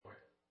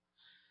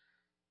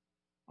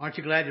Aren't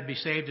you glad to be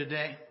saved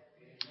today?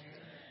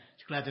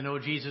 You're glad to know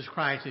Jesus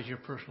Christ is your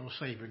personal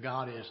Savior.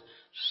 God is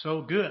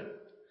so good.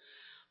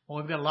 Well,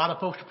 we've got a lot of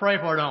folks to pray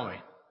for, don't we?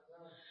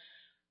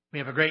 We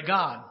have a great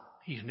God.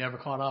 He's never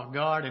caught off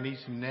guard, and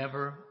He's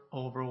never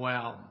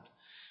overwhelmed.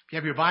 If you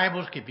have your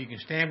Bibles, if you can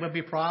stand with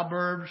me,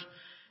 Proverbs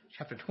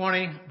chapter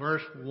 20,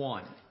 verse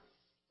 1.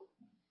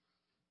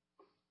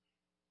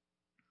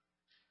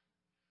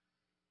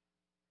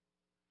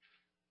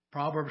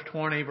 Proverbs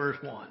 20, verse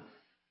 1.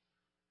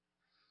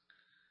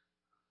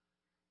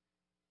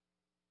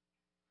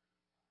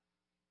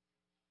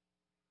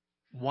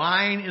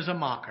 Wine is a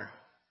mocker.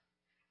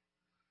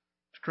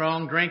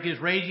 Strong drink is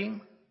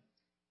raging.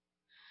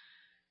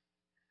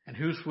 And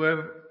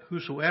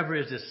whosoever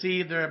is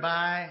deceived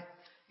thereby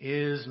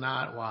is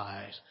not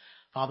wise.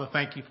 Father,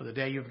 thank you for the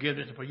day you've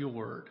given us and for your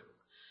word.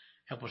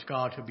 Help us,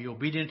 God, to be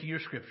obedient to your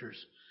scriptures.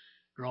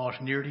 Draw us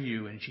near to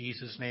you. In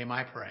Jesus' name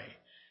I pray.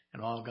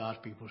 And all God's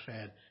people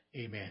said,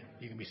 amen.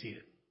 You can be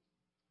seated.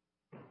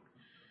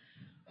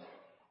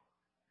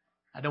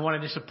 I don't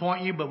want to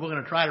disappoint you, but we're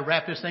going to try to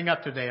wrap this thing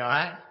up today, all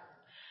right?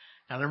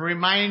 Now, let me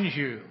remind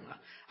you,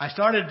 I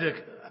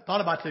thought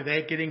about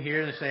today getting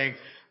here and saying,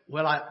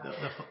 well,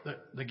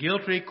 the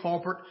guilty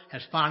culprit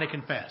has finally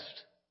confessed.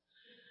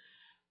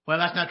 Well,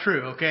 that's not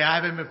true, okay? I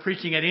haven't been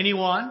preaching at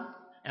anyone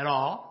at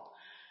all.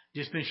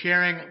 Just been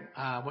sharing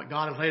what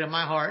God has laid on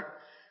my heart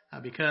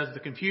because of the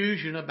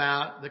confusion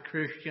about the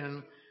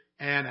Christian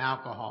and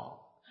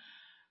alcohol.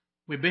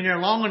 We've been here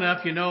long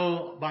enough, you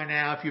know by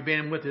now, if you've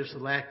been with us the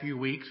last few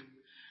weeks,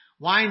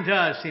 wine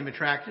does seem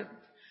attractive.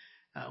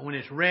 When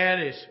it's red,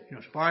 it's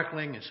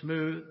sparkling and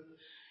smooth.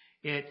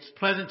 It's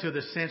pleasant to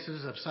the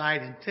senses of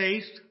sight and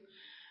taste.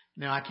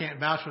 Now, I can't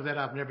vouch for that.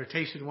 I've never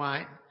tasted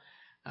wine.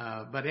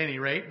 But at any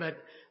rate,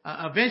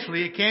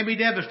 eventually it can be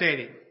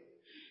devastating.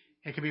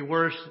 It can be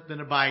worse than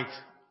a bite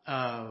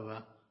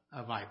of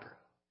a viper.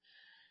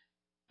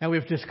 Now,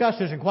 we've discussed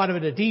this in quite a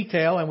bit of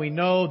detail, and we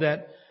know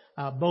that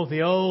both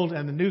the Old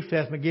and the New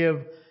Testament give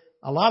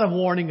a lot of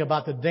warning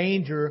about the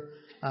danger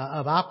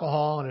of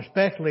alcohol and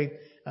especially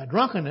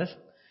drunkenness.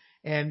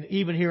 And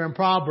even here in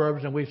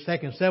Proverbs, and we've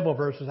taken several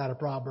verses out of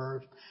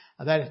Proverbs,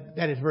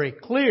 that is very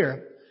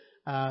clear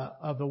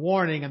of the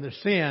warning and the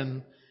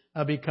sin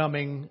of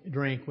becoming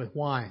drink with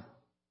wine.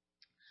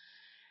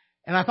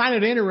 And I find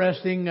it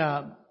interesting,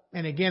 and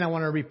again, I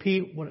want to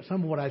repeat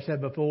some of what I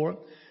said before,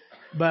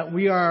 but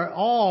we are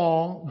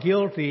all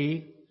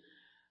guilty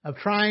of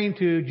trying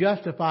to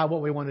justify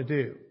what we want to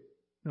do,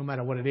 no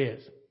matter what it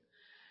is.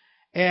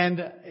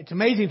 And it's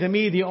amazing to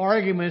me the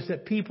arguments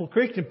that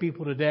Christian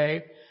people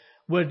today,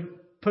 would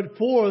put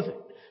forth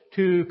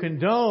to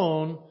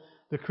condone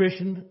the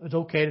Christian it's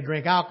okay to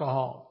drink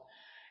alcohol.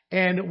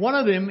 And one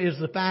of them is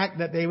the fact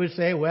that they would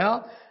say,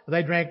 well,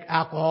 they drank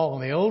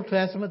alcohol in the Old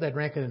Testament, they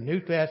drank it in the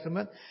New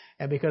Testament,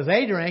 and because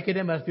they drank it,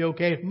 it must be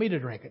okay for me to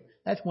drink it.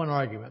 That's one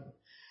argument.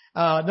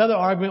 Another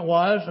argument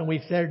was, and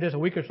we said this a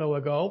week or so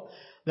ago,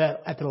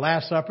 that at the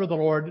Last Supper, the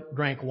Lord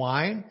drank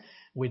wine.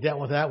 We dealt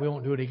with that. We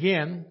won't do it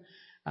again.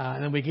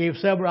 And then we gave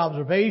several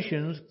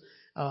observations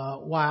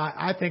why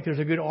I think there's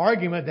a good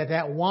argument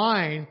that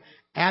wine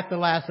at the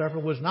Last Supper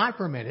was not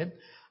fermented.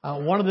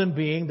 One of them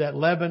being that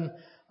leaven,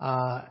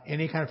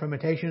 any kind of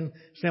fermentation,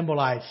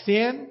 symbolized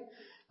sin.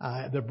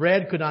 The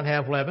bread could not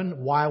have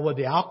leaven. Why would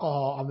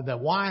the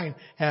wine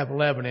have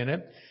leaven in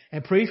it?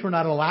 And priests were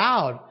not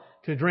allowed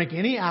to drink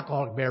any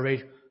alcoholic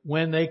beverage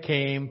when they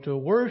came to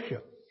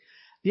worship.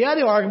 The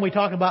other argument we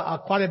talked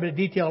about quite a bit of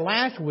detail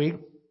last week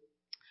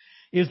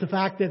is the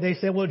fact that they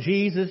said, well,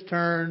 Jesus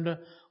turned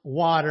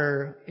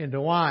water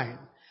into wine.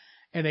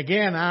 And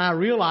again, I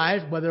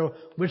realize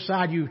which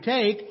side you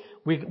take,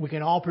 we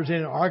can all present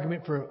an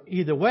argument for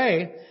either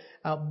way,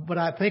 but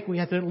I think we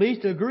have to at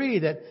least agree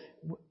that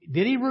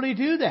did he really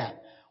do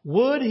that?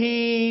 Would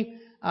he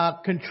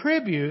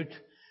contribute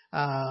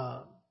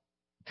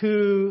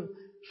to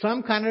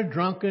some kind of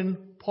drunken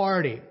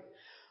party?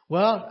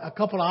 Well, a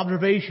couple of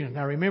observations.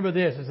 Now remember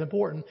this, it's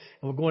important,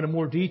 and we'll go into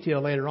more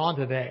detail later on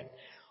today.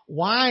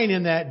 Wine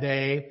in that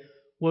day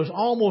was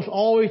almost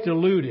always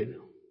diluted.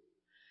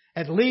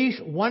 At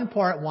least 1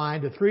 part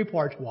wine to 3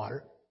 parts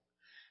water.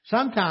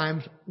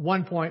 Sometimes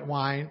 1 point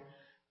wine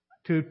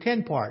to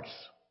 10 parts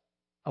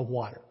of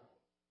water.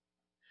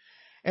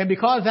 And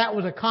because that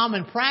was a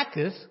common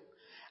practice,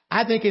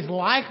 I think it's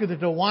likely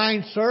that the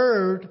wine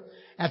served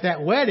at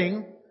that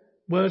wedding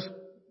was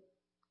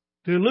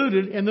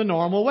diluted in the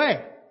normal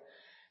way.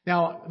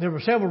 Now, there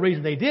were several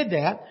reasons they did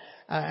that.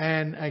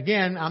 And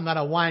again, I'm not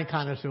a wine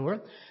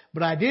connoisseur,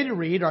 but I did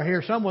read or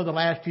hear somewhere the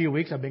last few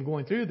weeks, I've been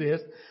going through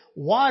this,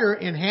 water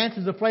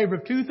enhances the flavor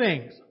of 2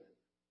 things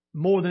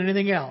more than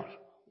anything else.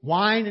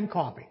 Wine and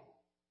coffee.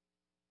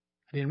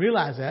 I didn't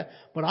realize that.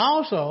 But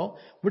also,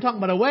 we're talking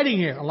about a wedding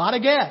here. A lot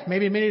of guests,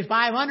 maybe as many as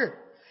 500.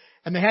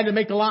 And they had to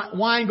make the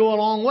wine go a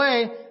long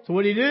way. So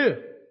what do?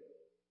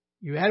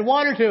 You add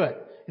water to it.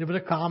 It was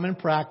a common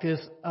practice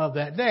of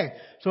that day.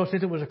 So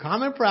since it was a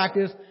common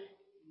practice,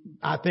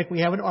 I think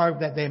we have an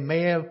argument that they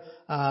may have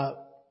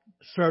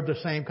served the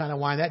same kind of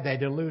wine that day,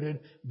 diluted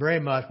very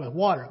much with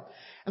water.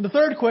 And the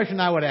third question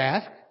I would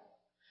ask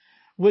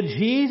would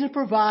Jesus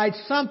provide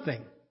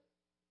something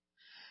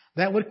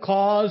that would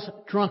cause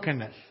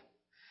drunkenness?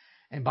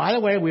 And by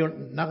the way, we're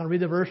not going to read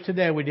the verse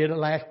today. We did it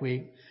last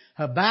week.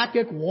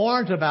 Habakkuk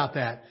warns about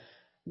that.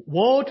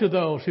 Woe to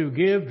those who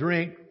give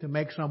drink to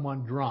make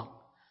someone drunk.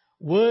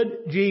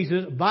 Would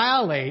Jesus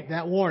violate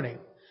that warning?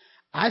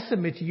 I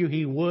submit to you,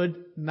 he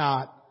would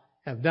not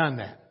have done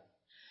that.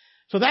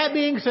 So that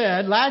being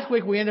said, last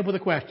week we ended up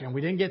with a question.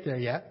 We didn't get there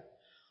yet.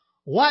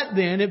 What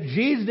then if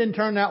Jesus didn't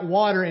turn that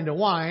water into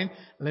wine?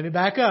 Let me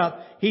back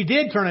up. He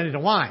did turn it into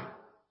wine.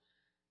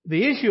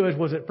 The issue is,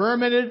 was it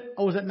fermented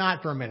or was it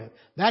not fermented?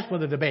 That's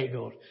where the debate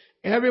goes.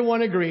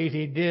 Everyone agrees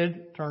he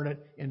did turn it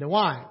into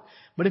wine.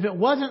 But if it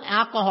wasn't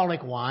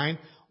alcoholic wine,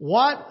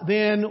 what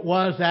then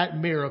was that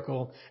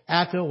miracle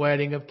at the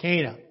wedding of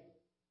Cana?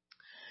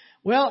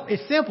 Well,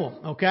 it's simple,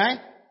 okay?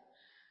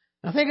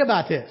 Now think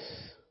about this.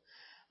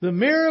 The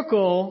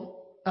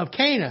miracle of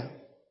Cana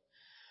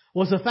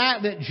was the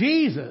fact that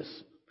Jesus,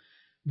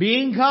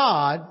 being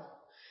God,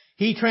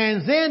 he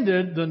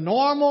transcended the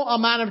normal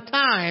amount of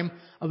time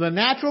of the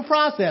natural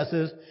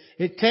processes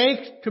it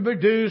takes to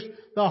produce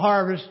the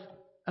harvest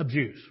of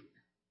juice.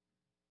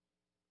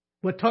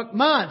 What took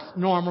months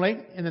normally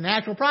in the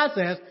natural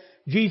process,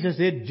 Jesus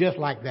did just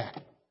like that.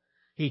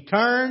 He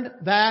turned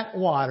that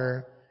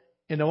water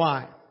into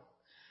wine.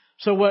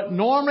 So what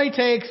normally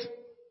takes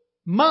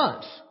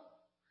months,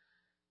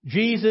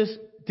 Jesus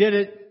did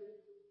it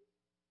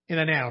in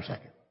a nanosecond.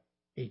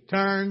 He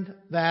turned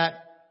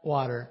that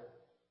water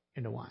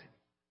into wine.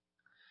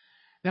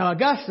 Now,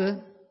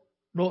 Augustine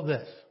wrote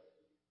this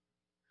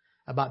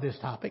about this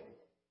topic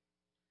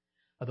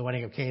of the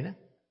wedding of Cana.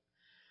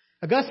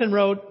 Augustine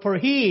wrote, "For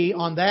he,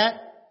 on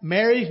that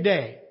marriage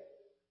day,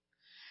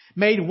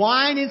 made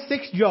wine in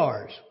 6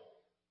 jars.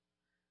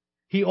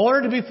 He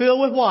ordered to be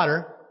filled with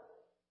water,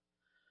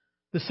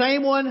 the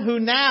same one who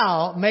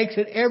now makes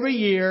it every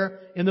year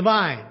in the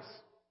vines.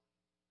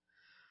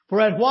 For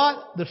as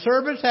what the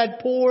servants had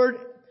poured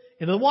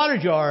into the water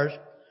jars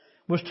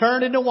was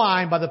turned into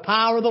wine by the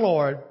power of the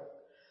Lord,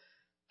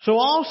 so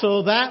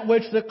also that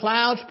which the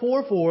clouds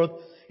pour forth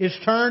is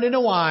turned into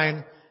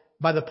wine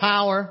by the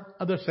power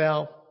of the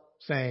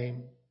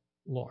self-same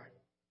Lord."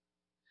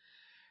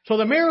 So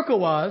the miracle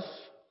was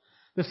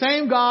the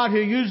same God who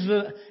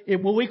uses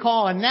what we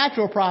call a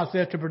natural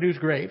process to produce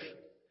grapes.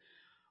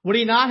 Would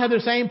he not have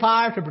the same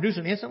power to produce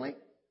it instantly?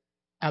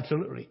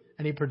 Absolutely.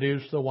 And he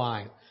produced the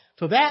wine.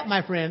 So that,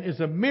 my friend, is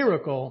a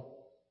miracle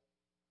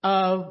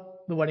of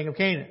the wedding of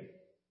Cana.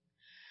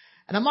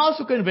 And I'm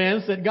also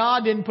convinced that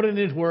God didn't put it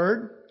in his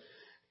word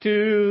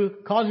to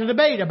cause a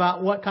debate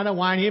about what kind of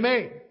wine he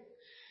made.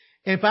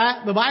 In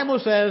fact, the Bible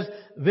says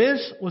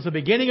this was the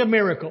beginning of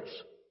miracles.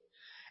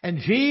 And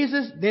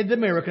Jesus did the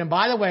miracle. And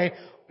by the way,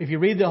 if you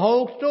read the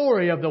whole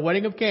story of the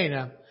wedding of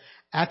Cana,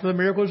 after the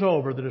miracle was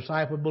over, the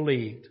disciples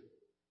believed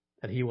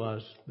that he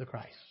was the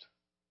Christ.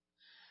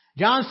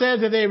 John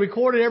says if they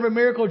recorded every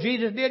miracle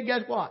Jesus did,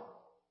 guess what?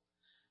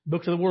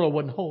 Books of the world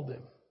wouldn't hold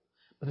them.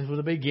 But this was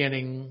the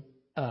beginning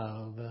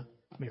of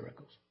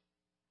miracles.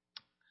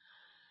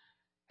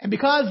 And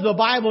because the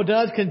Bible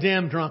does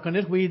condemn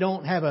drunkenness, we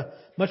don't have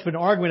much of an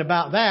argument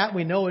about that.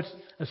 We know it's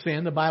a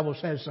sin. The Bible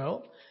says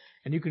so.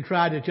 And you can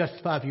try to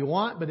justify if you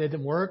want, but it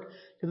doesn't work.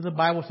 Because if the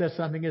Bible says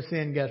something is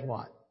sin, guess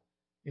what?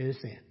 It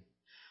is sin.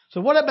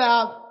 So what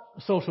about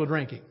social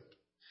drinking?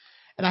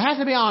 And I have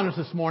to be honest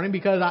this morning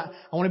because I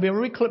want to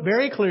be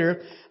very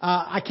clear.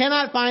 I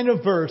cannot find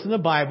a verse in the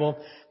Bible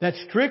that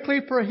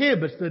strictly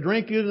prohibits the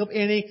drinking of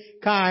any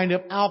kind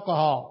of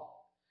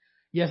alcohol.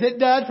 Yes, it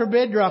does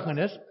forbid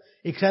drunkenness,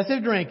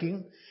 excessive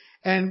drinking,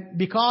 and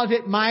because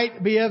it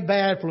might be a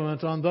bad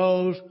influence on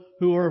those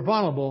who are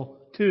vulnerable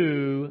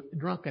to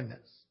drunkenness.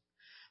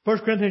 1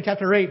 Corinthians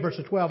chapter 8,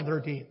 verses 12 and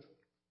 13.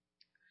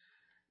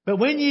 But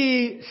when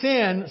ye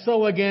sin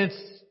so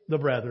against the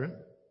brethren,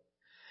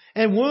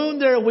 and wound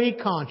their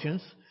weak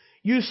conscience,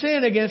 you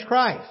sin against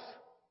Christ.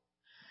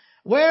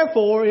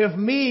 Wherefore, if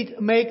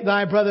meat make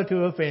thy brother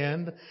to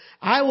offend,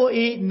 I will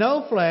eat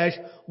no flesh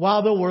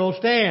while the world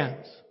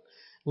stands,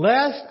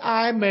 lest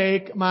I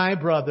make my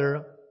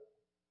brother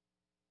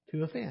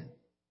to offend.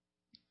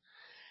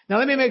 Now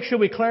let me make sure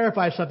we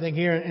clarify something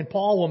here, and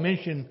Paul will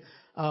mention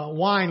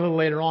wine a little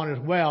later on as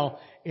well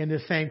in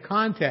this same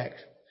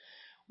context.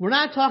 We're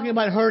not talking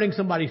about hurting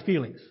somebody's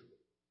feelings.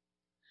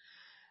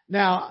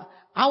 Now,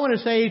 I want to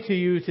say to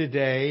you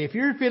today, if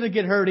you're feeling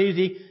get hurt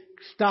easy,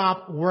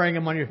 stop wearing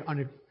them on your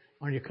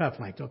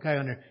cufflinks, okay,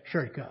 on your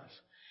shirt cuffs.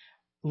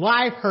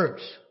 Life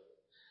hurts.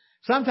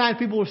 Sometimes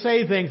people will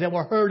say things that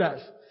will hurt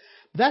us.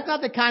 But that's not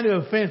the kind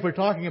of offense we're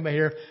talking about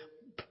here.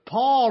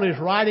 Paul is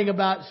writing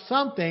about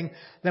something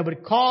that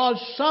would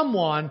cause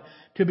someone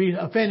to be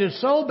offended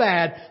so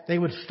bad they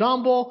would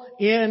stumble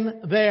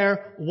in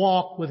their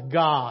walk with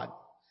God.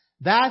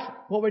 That's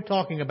what we're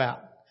talking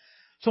about.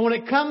 So when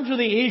it comes to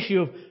the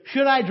issue of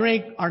should I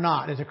drink or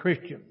not as a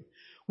Christian,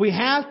 we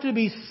have to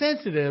be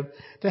sensitive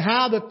to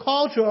how the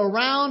culture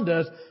around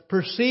us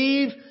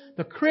perceives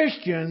the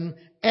Christian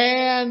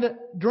and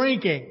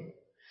drinking.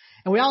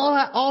 And we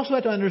also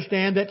have to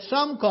understand that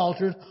some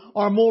cultures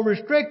are more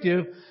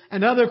restrictive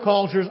and other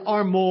cultures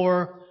are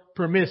more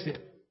permissive.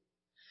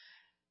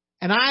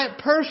 And I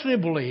personally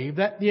believe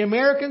that the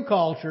American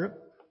culture,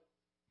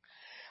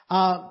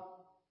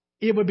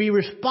 it would be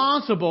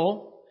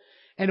responsible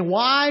and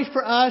wise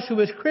for us who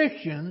as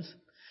Christians,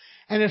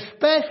 and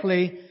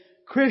especially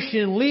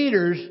Christian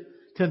leaders,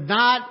 to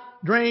not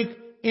drink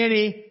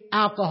any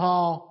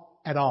alcohol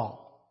at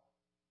all.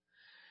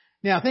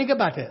 Now think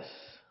about this.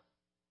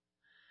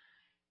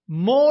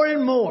 More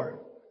and more,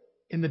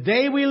 in the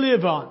day we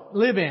live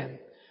in,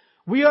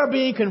 we are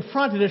being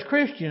confronted as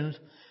Christians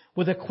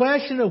with a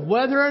question of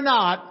whether or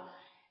not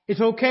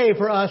it's okay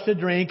for us to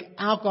drink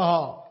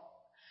alcohol.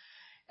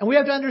 And we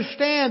have to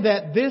understand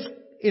that this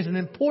is an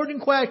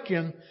important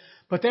question,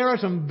 but there are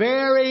some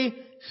very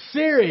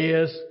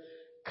serious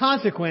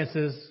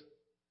consequences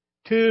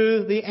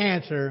to the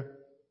answer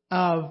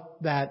of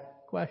that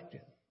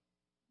question.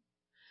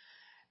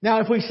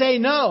 Now, if we say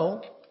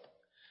no,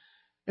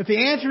 if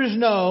the answer is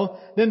no,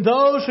 then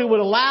those who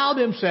would allow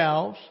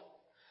themselves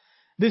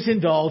this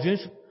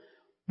indulgence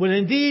would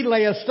indeed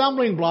lay a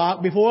stumbling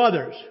block before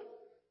others.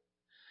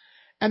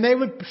 And they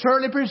would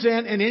certainly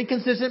present an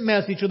inconsistent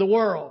message to the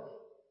world.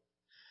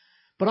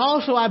 But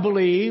also, I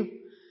believe,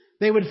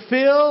 they would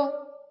fill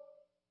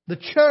the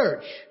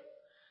church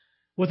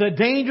with a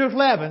dangerous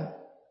leaven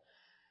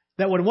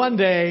that would one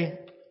day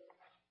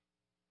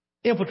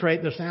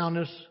infiltrate the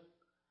soundness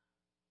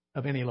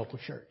of any local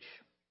church.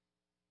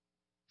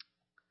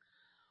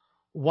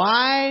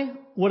 Why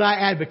would I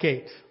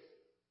advocate?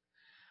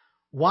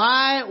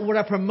 Why would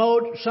I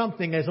promote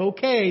something as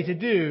okay to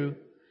do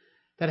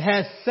that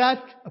has such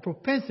a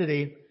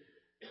propensity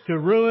to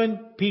ruin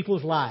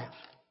people's lives?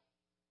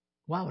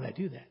 Why would I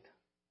do that?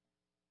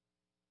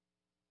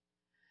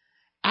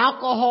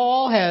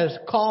 Alcohol has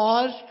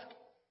caused,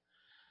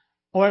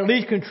 or at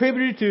least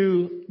contributed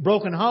to,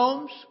 broken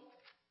homes,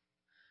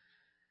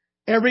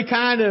 every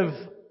kind of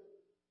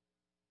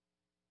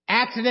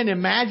accident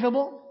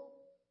imaginable,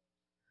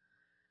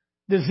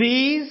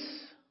 disease,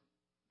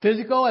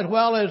 physical as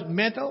well as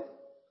mental,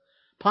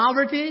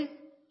 poverty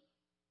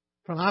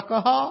from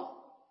alcohol,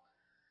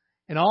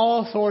 and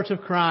all sorts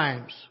of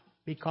crimes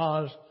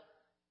because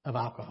of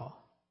alcohol.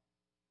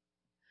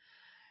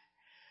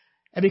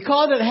 And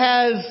because it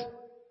has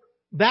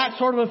that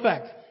sort of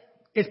effect,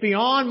 it's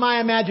beyond my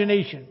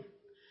imagination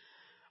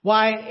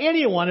why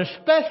anyone,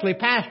 especially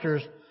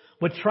pastors,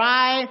 would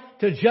try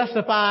to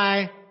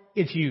justify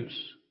its use.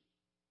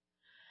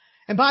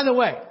 And by the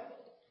way,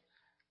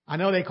 I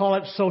know they call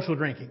it social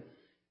drinking.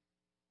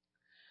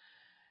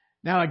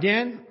 Now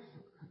again,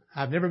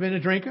 I've never been a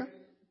drinker.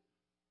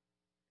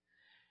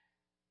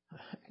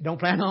 Don't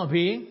plan on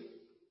being.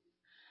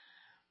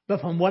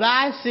 But from what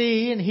I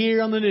see and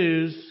hear on the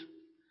news,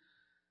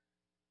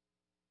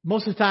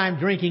 most of the time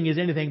drinking is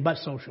anything but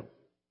social.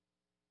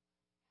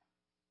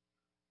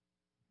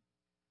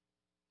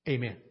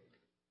 Amen.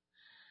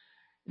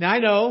 Now I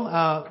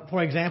know,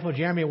 for example,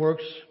 Jeremy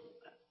works,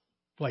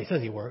 well, he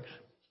says he works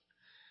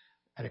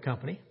at a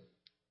company.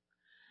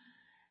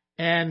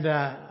 And,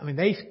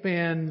 they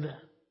spend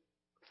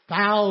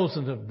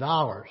thousands of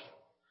dollars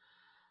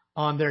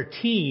on their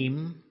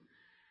team,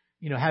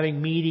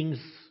 having meetings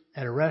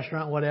at a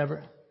restaurant,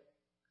 whatever.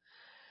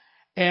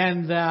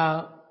 And,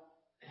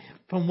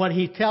 from what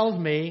he tells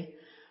me,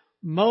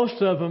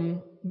 most of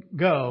them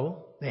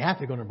go, they have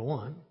to go, number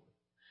one,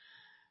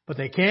 but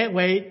they can't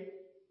wait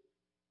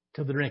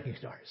till the drinking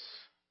starts.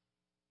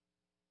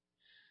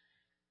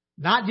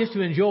 Not just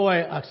to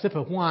enjoy a sip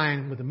of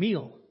wine with a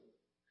meal,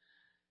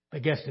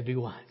 but guess to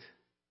do what?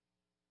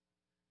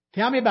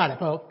 Tell me about it,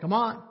 folks. Come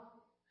on.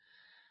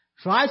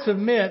 So I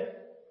submit,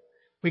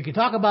 we can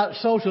talk about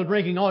social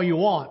drinking all you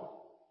want,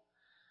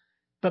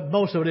 but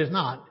most of it is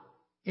not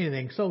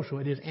anything social.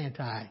 It is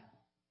anti-social.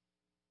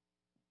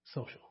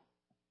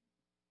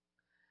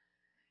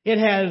 It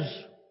has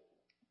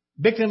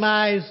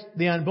victimized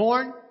the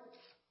unborn.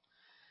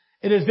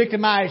 It has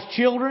victimized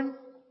children,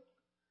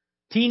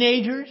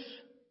 teenagers,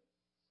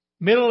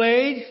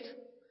 middle-aged,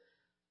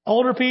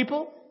 older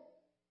people.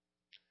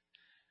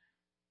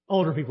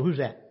 Older people, who's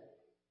that?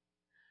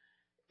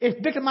 It's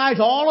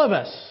victimized all of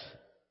us.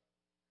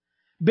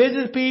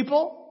 Business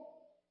people,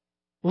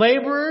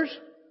 laborers,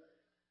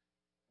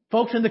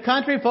 folks in the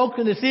country, folks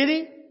in the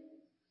city,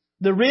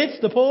 the rich,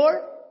 the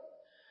poor.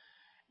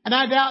 And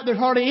I doubt there's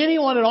hardly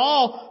anyone at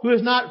all who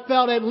has not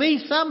felt at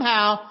least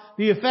somehow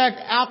the effect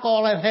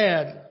alcohol has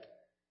had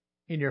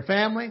in your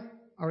family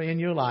or in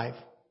your life.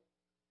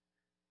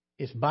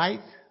 Its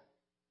bite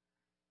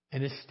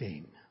and its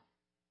sting.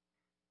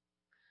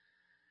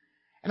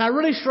 And I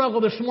really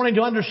struggle this morning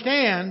to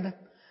understand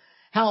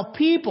how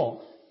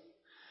people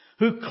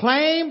who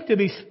claim to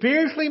be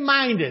spiritually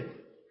minded,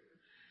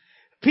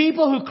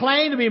 people who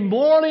claim to be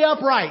morally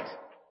upright,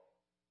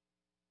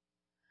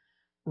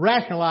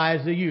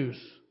 rationalize the use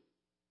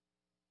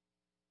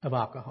of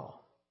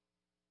alcohol.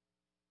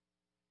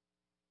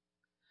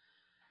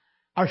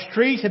 Our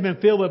streets have been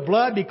filled with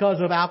blood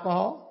because of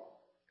alcohol.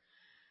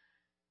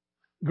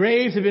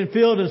 Graves have been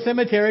filled in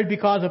cemeteries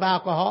because of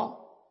alcohol.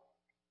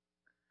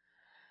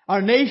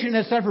 Our nation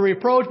has suffered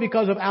reproach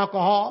because of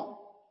alcohol.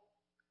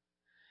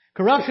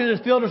 Corruption has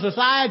filled our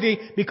society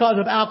because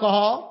of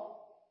alcohol.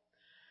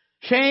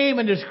 Shame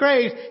and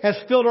disgrace has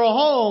filled our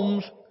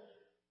homes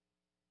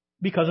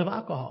because of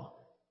alcohol.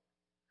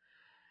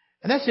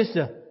 And that's just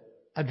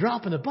a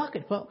drop in the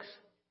bucket, folks.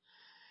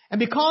 And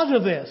because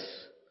of this,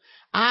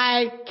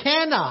 I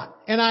cannot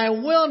and I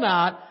will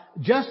not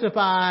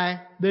justify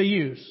the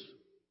use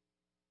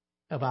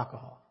of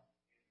alcohol.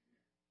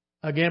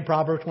 Again,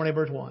 Proverbs 20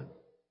 verse 1.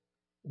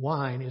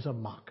 Wine is a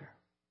mocker.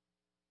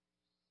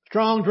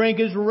 Strong drink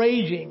is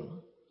raging,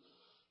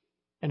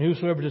 and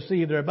whosoever is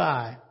deceived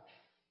thereby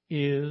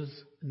is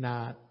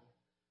not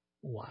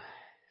wise.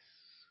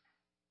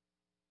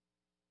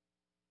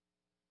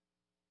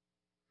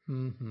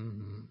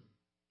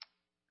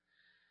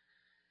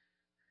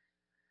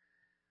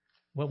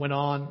 What went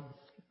on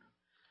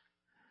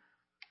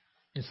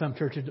in some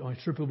churches on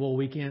Super Bowl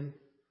weekend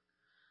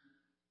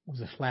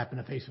was a slap in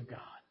the face of God.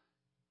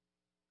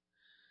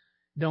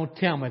 Don't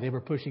tell me they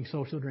were pushing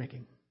social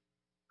drinking.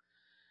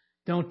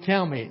 Don't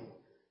tell me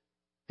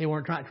they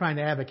weren't trying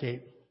to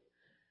advocate.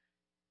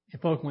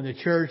 And folks, when the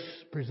church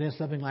presents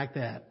something like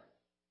that,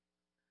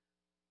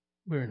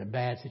 we're in a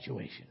bad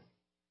situation.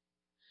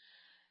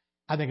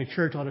 I think a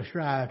church ought to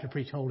strive to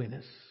preach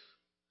holiness,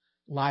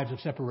 lives of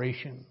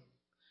separation,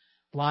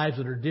 lives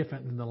that are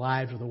different than the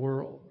lives of the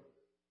world.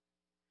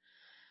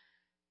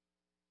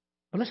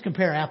 But let's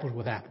compare apples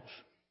with apples.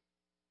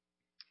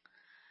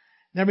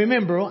 Now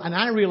remember, and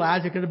I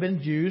realize it could have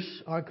been juice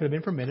or it could have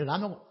been fermented. I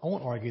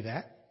won't argue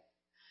that.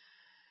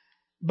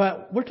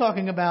 But we're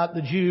talking about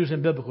the Jews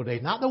in biblical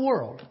days, not the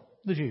world,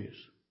 the Jews.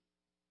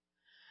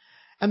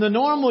 And the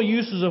normal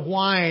uses of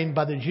wine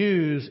by the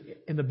Jews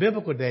in the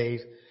biblical days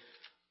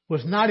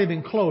was not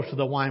even close to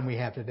the wine we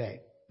have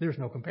today. There's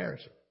no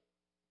comparison.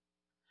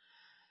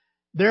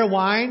 Their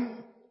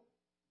wine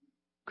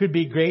could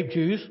be grape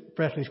juice,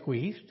 freshly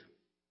squeezed.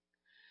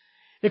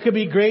 It could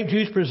be grape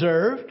juice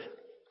preserved,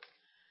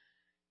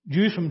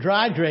 juice from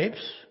dried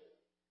grapes,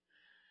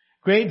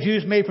 grape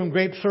juice made from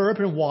grape syrup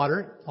and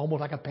water,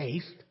 almost like a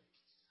paste.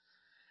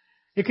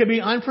 It could be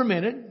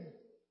unfermented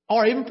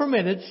or even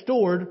fermented,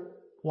 stored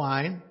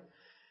wine,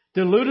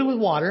 diluted with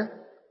water,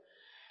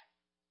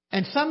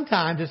 and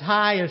sometimes as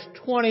high as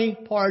 20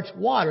 parts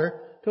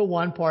water to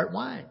 1 part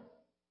wine.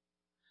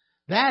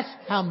 That's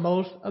how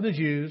most of the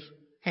Jews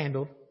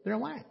handled their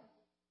wine.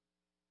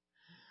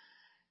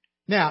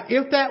 Now,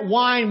 if that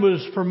wine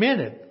was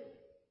fermented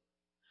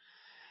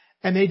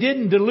and they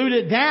didn't dilute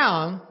it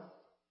down,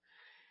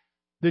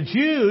 the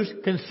Jews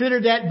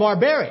considered that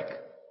barbaric.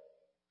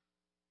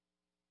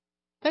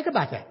 Think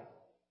about that.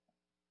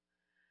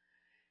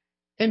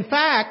 In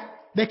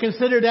fact, they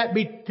considered that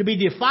to be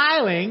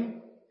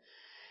defiling,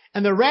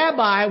 and the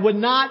rabbi would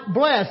not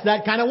bless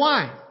that kind of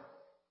wine.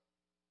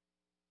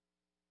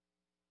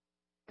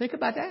 Think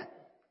about that.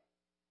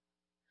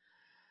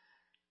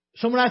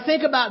 So when I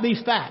think about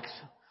these facts,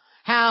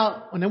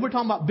 and then we're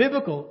talking about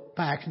biblical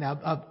facts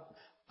now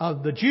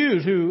of the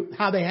Jews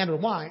how they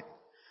handled wine.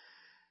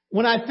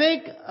 When I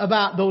think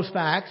about those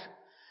facts,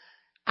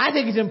 I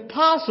think it's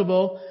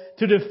impossible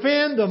to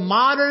defend the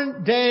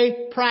modern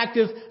day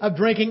practice of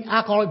drinking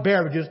alcoholic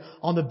beverages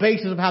on the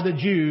basis of how the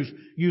Jews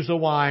used the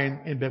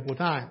wine in biblical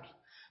times.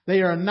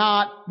 They are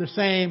not the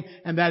same,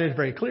 and that is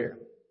very clear.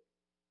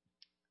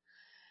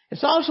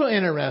 It's also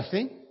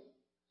interesting.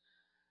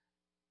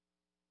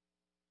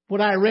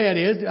 What I read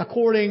is,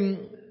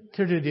 according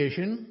to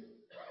tradition,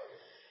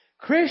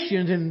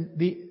 Christians in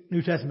the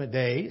New Testament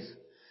days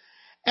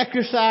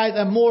exercised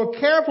a more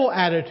careful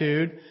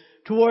attitude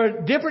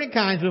toward different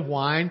kinds of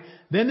wine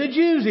than the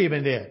Jews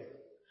even did.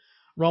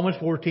 Romans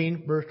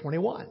 14, verse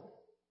 21.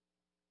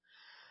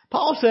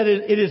 Paul said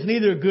it is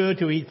neither good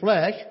to eat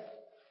flesh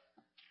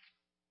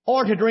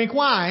or to drink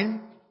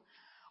wine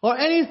or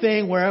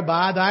anything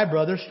whereby thy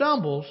brother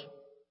stumbles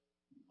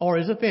or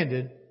is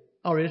offended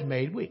or is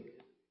made weak.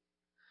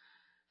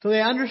 So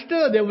they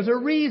understood there was a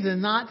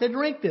reason not to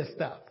drink this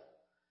stuff.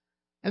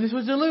 And this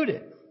was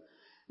diluted.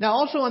 Now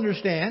also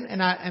understand,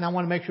 and I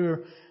want to make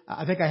sure,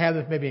 I think I have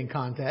this maybe in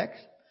context.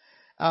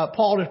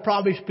 Paul is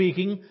probably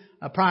speaking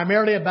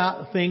primarily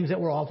about things that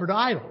were offered to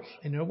idols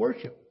in their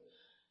worship.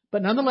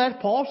 But nonetheless,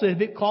 Paul says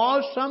if it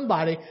caused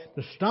somebody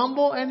to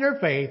stumble in their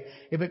faith,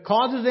 if it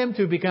causes them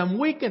to become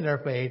weak in their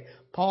faith,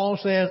 Paul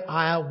says,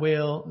 I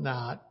will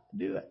not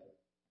do it.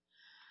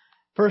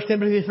 1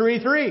 Timothy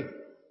 3:3.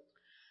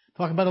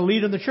 Talking about a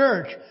leader in the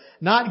church.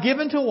 Not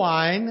given to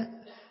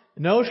wine,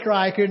 no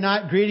striker,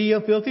 not greedy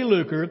of filthy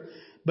lucre,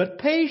 but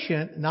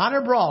patient, not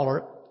a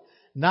brawler,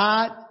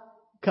 not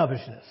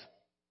covetousness.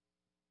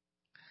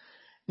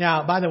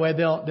 Now, by the way,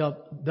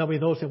 there'll be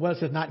those that, well, it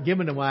says not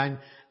given to wine,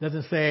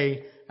 doesn't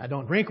say I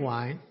don't drink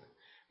wine,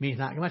 means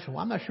not much. Well,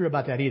 I'm not sure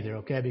about that either,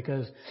 okay,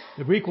 because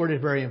the Greek word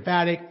is very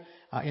emphatic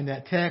in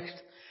that text.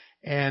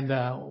 And,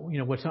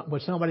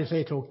 would somebody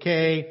say it's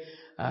okay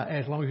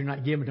as long as you're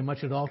not given to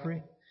much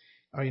adultery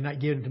or you're not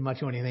given to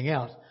much of anything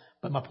else?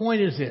 But my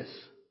point is this.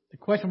 The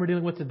question we're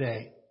dealing with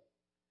today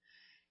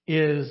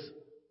is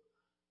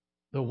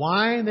the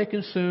wine they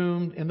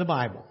consumed in the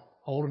Bible,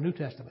 Old and New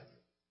Testament.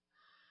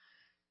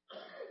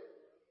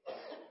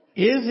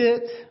 Is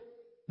it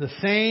the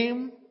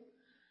same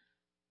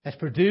that's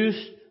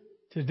produced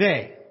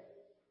today?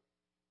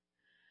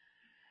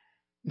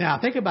 Now,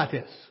 think about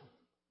this.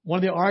 One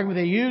of the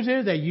arguments they use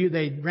is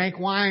they drank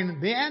wine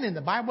then in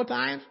the Bible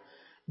times.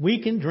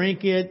 We can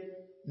drink it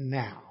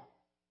now.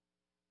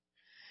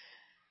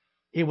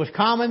 It was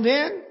common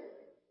then.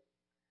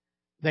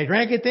 They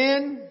drank it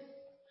then.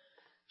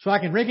 So I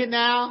can drink it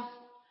now.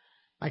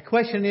 My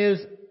question is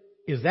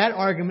that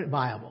argument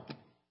viable?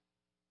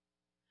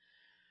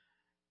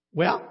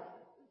 Well,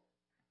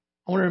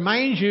 I want to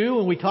remind you,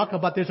 when we talked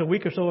about this a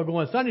week or so ago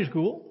in Sunday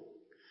school,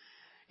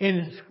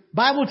 in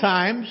Bible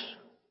times,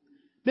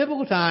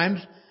 biblical times,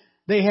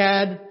 they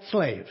had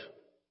slaves.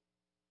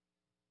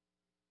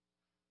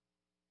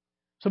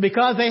 So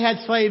because they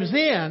had slaves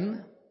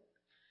then,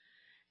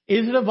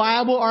 is it a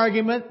viable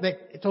argument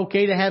that it's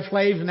okay to have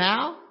slaves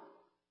now?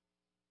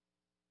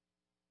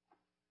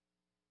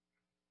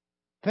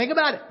 Think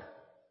about it.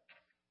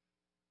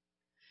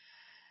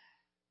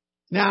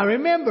 Now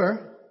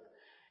remember,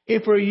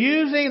 if we're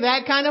using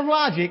that kind of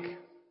logic,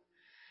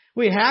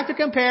 we have to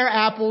compare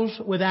apples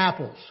with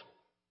apples.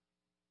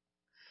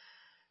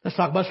 Let's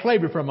talk about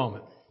slavery for a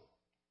moment.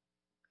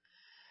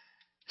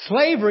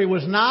 Slavery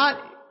was not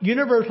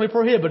universally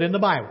prohibited in the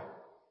Bible.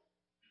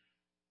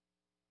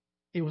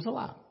 It was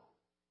allowed.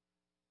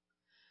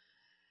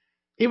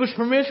 It was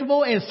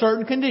permissible in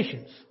certain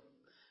conditions,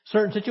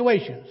 certain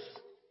situations.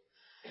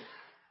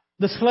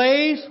 The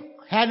slaves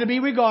had to be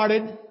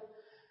regarded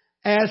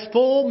as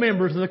full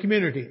members of the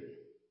community.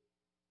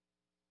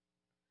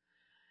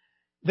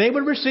 They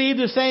would receive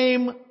the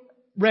same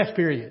rest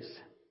periods.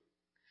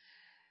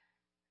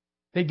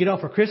 They'd get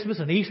off for Christmas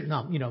and Easter.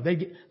 No, they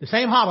get the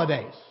same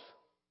holidays.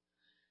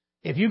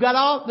 If you got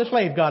off, the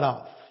slave got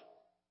off.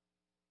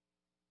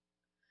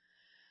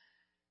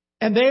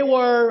 And they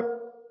were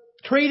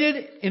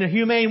treated in a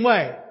humane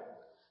way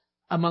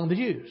among the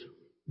Jews,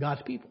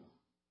 God's people.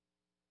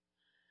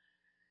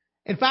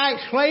 In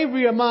fact,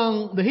 slavery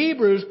among the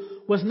Hebrews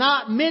was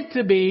not meant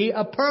to be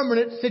a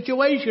permanent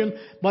situation,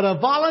 but a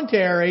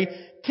voluntary,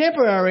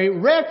 temporary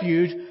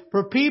refuge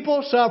for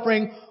people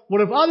suffering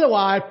would have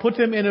otherwise put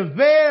them in a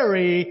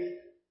very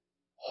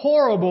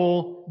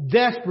horrible,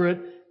 desperate,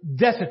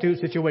 destitute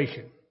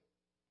situation.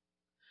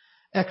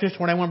 Exodus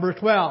 21 verse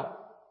 12.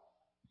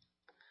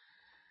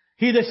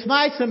 He that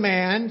smites a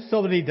man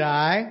so that he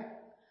die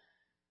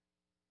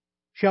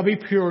shall be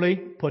purely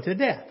put to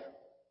death.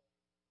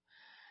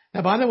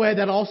 Now, by the way,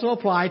 that also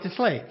applied to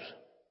slaves.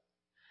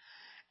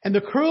 And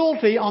the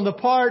cruelty on the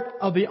part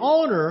of the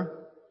owner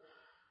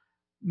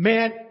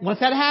meant, once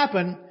that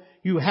happened,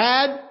 you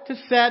had to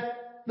set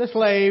the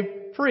slave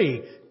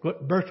free.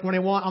 Verse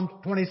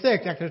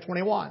 26, Exodus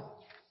 21.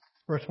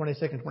 Verse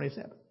 26 and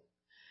 27.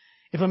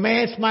 If a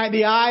man smite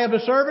the eye of a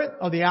servant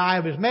or the eye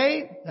of his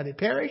maid, that it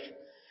perish,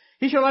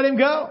 he shall let him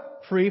go,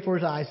 free for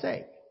his eye's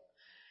sake.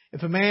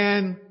 If a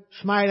man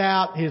smite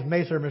out his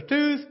maidservant's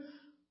tooth,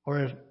 or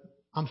his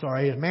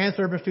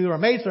manservant's tooth or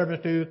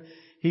maidservant's tooth,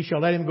 he shall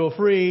let him go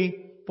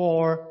free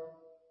for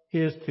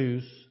his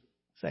tooth's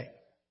sake.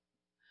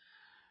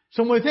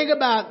 So when we think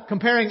about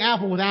comparing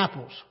apple with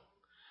apples,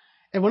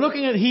 and we're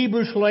looking at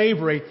Hebrew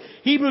slavery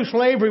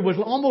was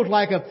almost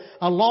like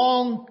a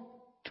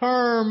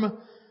long-term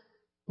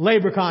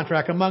labor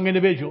contract among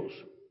individuals.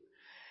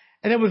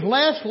 And it was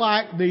less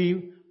like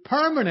the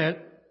permanent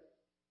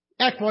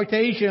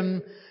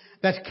exploitation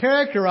that's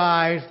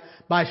characterized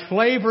by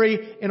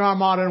slavery in our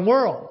modern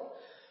world.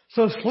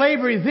 So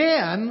slavery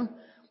then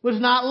was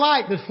not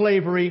like the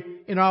slavery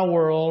in our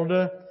world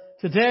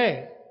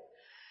today.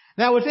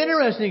 Now what's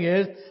interesting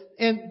is,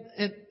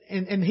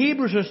 in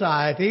Hebrew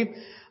society,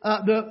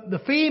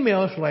 the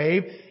female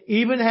slave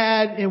even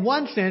had, in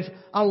one sense,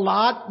 a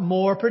lot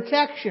more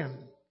protection.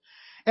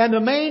 And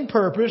the main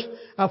purpose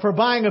for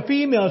buying a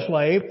female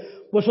slave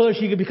was so that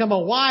she could become a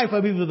wife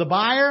of either the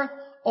buyer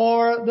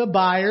or the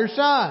buyer's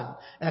son.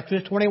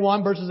 Exodus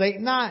 21 verses 8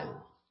 and 9.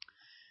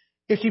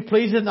 If she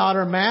pleases not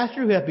her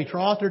master who hath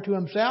betrothed her to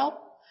himself,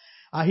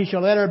 he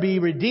shall let her be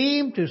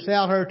redeemed to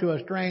sell her to a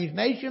strange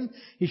nation.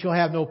 He shall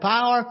have no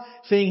power,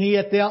 seeing he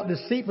hath dealt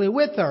deceitfully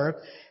with her.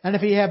 And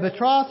if he have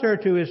betrothed her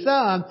to his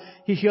son,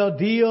 he shall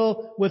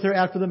deal with her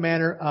after the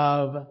manner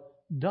of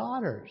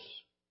daughters.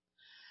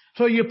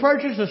 So you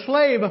purchase a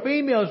slave, a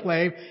female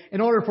slave, in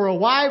order for a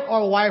wife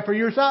or a wife for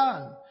your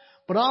son.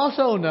 But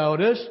also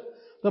notice,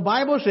 the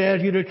Bible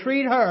says you to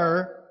treat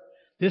her,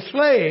 this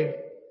slave,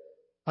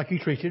 like you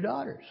treat your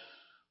daughters.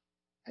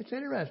 That's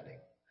interesting.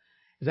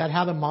 Is that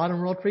how the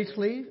modern world treats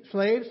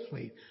slaves?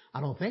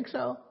 I don't think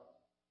so.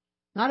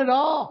 Not at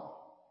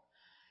all.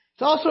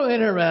 It's also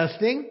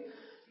interesting.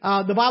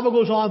 The Bible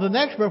goes on to the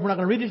next verse. We're not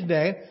going to read it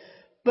today.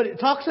 But it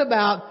talks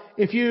about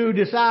if you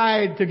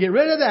decide to get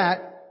rid of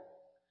that,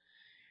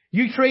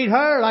 you treat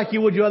her like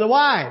you would your other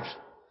wives.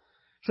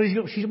 So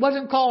she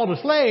wasn't called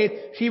a slave.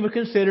 She was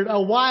considered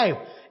a wife.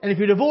 And if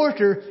you divorced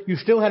her, you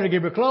still had to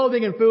give her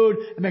clothing and food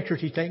and make sure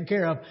she's taken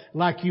care of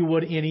like you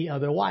would any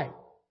other wife.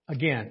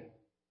 Again,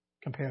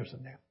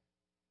 comparison there.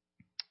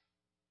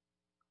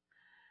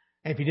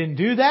 And if you didn't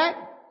do that,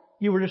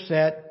 you were to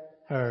set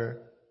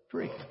her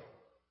free.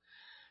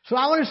 So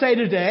I want to say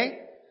today,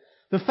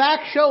 the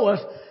facts show us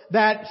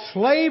that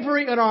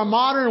slavery in our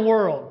modern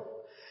world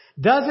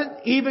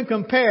doesn't even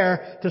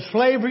compare to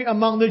slavery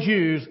among the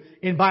Jews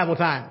in Bible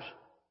times.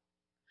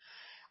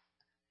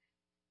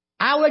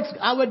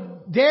 I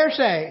would dare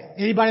say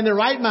anybody in their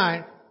right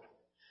mind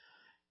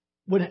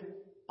would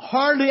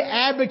hardly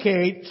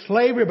advocate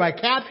slavery by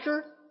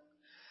capture,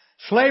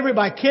 slavery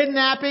by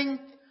kidnapping,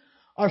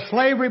 or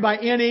slavery by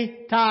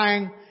any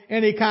kind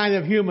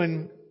of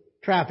human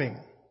trafficking.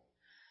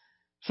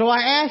 So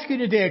I ask you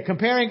today,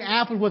 comparing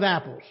apples with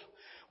apples.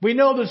 We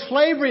know that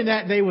slavery in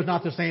that day was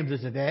not the same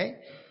as today.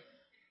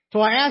 So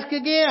I ask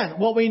again,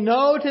 what we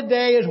know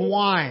today is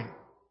wine.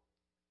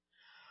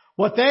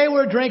 What they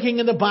were drinking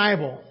in the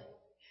Bible,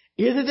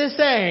 is it the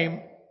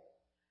same,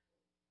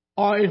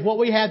 or is what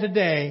we have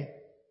today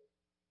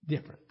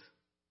different?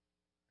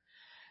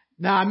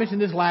 Now, I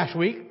mentioned this last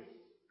week.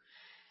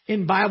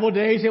 In Bible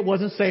days, it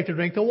wasn't safe to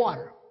drink the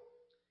water.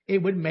 It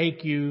would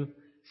make you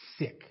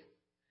sick.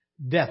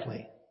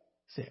 Deathly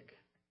sick.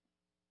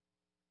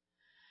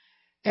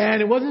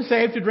 And it wasn't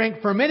safe to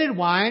drink fermented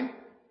wine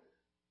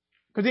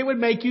because it would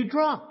make you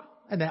drunk.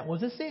 And that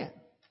was a sin.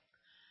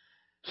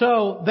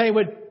 So they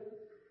would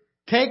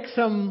take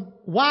some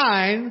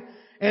wine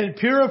and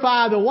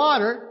purify the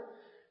water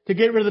to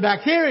get rid of the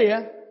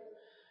bacteria.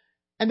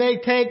 And they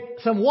take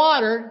some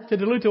water to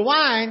dilute the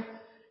wine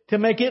to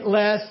make it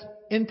less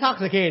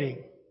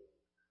intoxicating.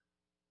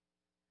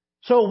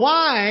 So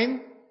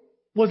wine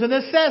was a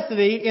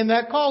necessity in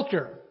that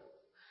culture.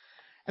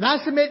 And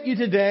I submit to you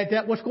today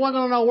that what's going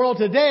on in our world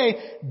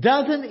today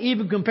doesn't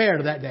even compare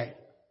to that day.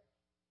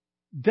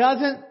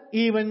 Doesn't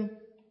even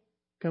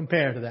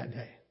compare to that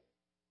day.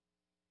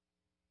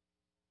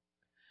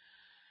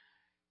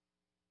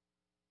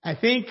 I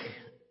think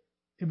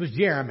it was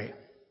Jeremy.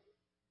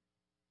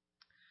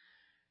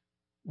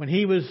 When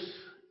he was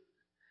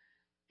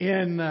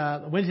in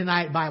Wednesday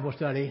night Bible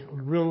study,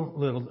 real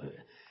little,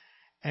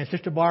 and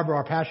Sister Barbara,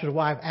 our pastor's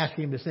wife, asked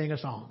him to sing a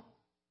song.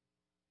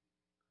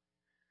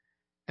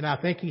 And I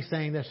think he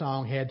sang that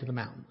song, Head to the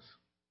Mountains.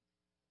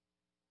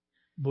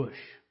 Bush.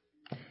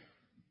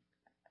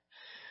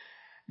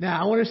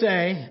 Now, I want to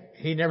say,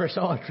 he never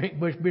saw us drink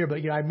Bush beer, but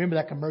I remember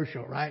that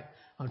commercial, right,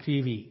 on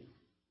TV.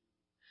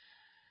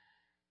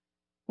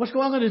 What's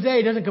going on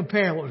today doesn't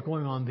compare to what was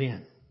going on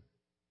then.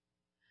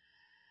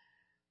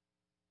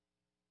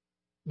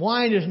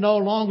 Wine is no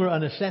longer a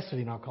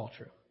necessity in our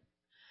culture.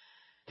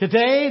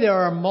 Today, there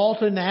are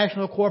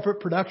multinational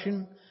corporate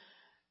production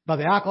by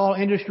the alcohol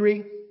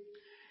industry.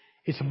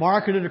 It's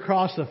marketed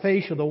across the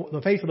face of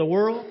the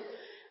world.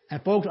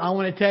 And folks, I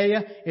want to tell you,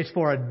 it's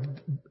for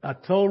a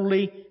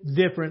totally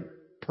different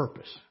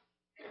purpose.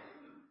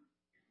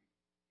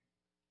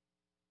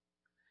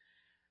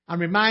 I'm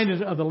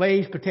reminded of the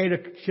Lay's potato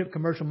chip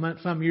commercial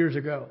some years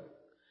ago,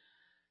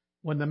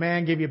 when the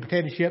man gave you a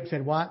potato chip and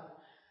said, "What?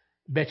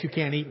 Bet you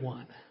can't eat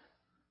one."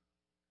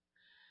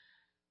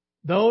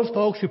 Those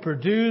folks who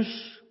produce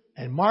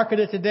and market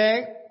it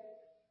today,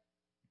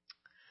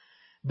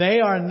 they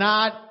are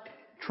not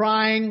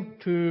trying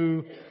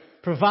to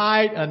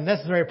provide a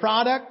necessary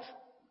product.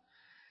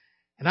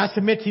 And I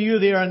submit to you,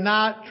 they are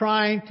not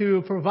trying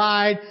to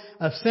provide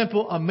a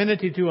simple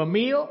amenity to a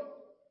meal.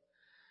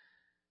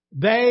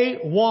 They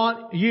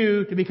want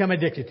you to become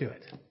addicted to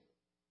it.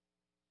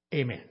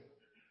 Amen.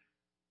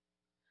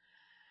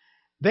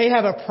 They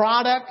have a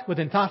product with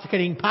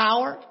intoxicating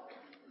power,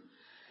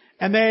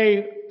 and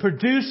they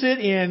produce it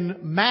in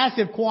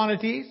massive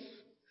quantities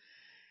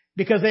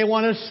because they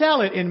want to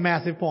sell it in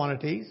massive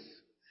quantities.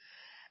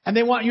 And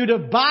they want you to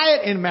buy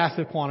it in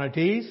massive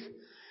quantities,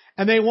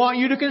 and they want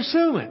you to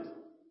consume it.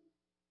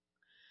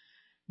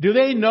 Do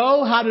they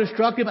know how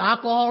destructive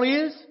alcohol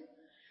is?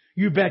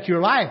 You bet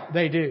your life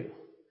they do.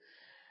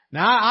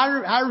 Now,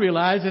 I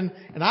realize,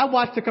 and I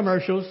watch the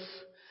commercials,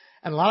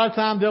 and a lot of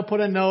times they'll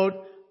put a note,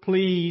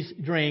 "Please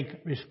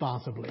drink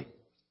responsibly."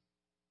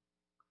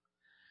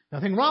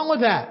 Nothing wrong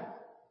with that.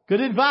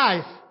 Good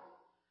advice.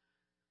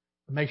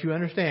 It makes you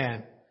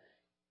understand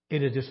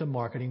it is just a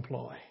marketing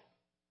ploy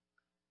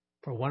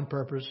for one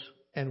purpose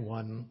and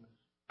one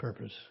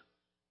purpose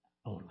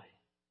only.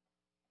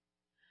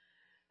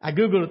 I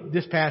Googled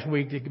this past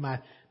week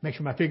to make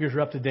sure my figures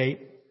are up to date.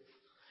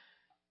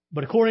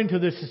 But according to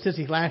the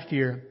statistics last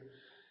year,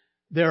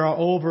 there are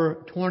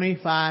over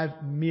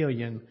 25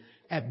 million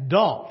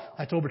adults,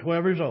 that's over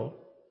 12 years old,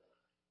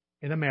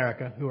 in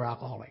America who are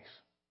alcoholics.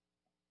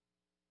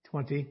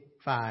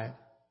 25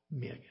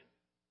 million.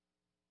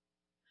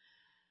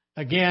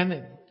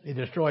 Again, it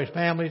destroys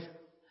families.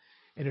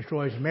 It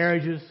destroys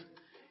marriages.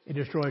 It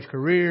destroys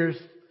careers.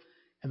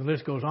 And the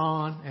list goes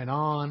on and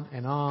on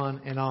and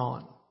on and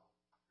on.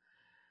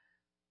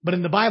 But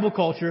in the Bible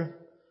culture,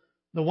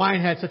 the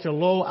wine had such a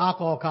low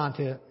alcohol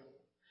content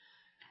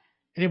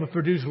and it was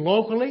produced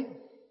locally,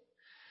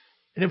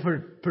 and it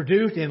was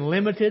produced in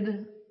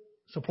limited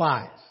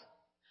supplies.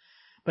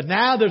 But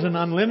now there's an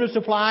unlimited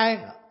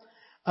supply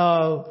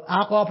of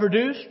alcohol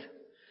produced.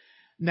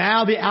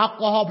 Now the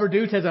alcohol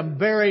produced has a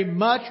very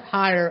much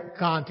higher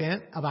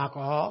content of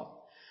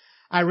alcohol.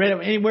 I read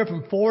it anywhere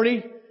from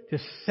 40 to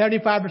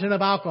 75%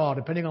 of alcohol,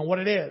 depending on what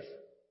it is.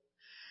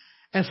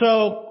 And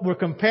so we're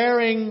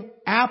comparing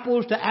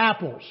apples to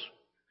apples.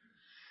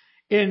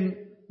 In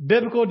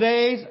biblical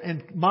days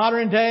and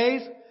modern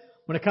days,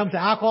 when it comes to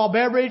alcohol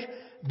beverage,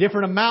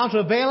 different amounts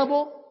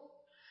available,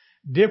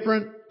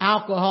 different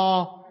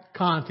alcohol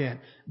content.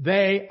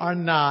 They are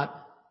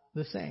not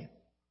the same.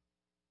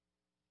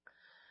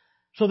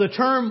 So the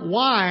term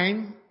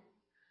wine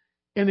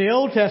in the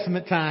Old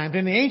Testament times,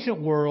 in the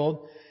ancient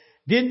world,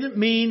 didn't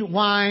mean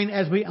wine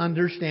as we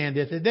understand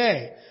it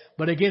today.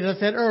 But again, as I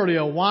said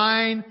earlier,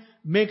 wine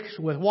mixed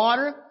with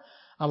water.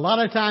 A lot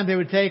of times they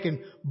would take and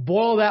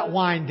boil that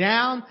wine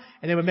down,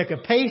 and they would make a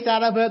paste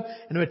out of it,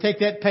 and they would take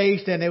that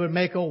paste and they would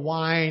make a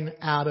wine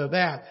out of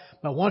that.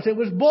 But once it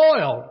was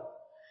boiled,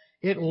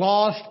 it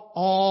lost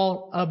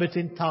all of its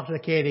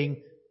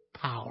intoxicating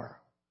power.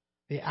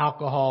 The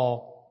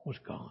alcohol was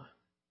gone.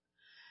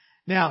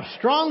 Now,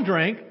 strong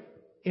drink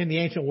in the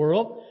ancient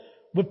world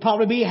would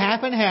probably be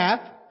half and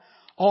half,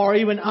 or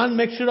even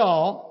unmixed at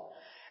all.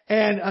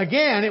 And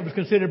again, it was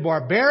considered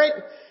barbaric.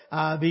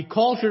 The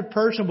cultured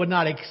person would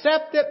not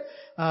accept it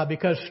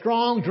because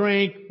strong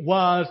drink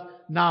was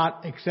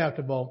not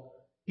acceptable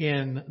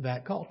in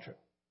that culture.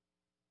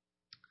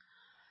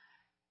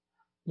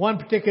 One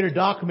particular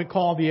document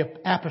called the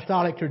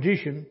Apostolic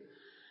Tradition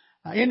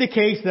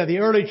indicates that the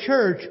early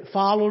church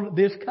followed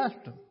this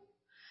custom.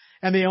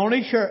 And they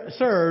only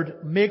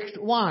served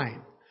mixed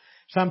wine.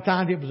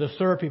 Sometimes it was a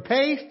syrupy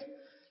paste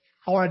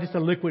or just a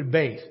liquid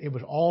base. It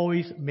was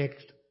always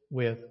mixed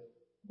with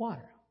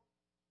water.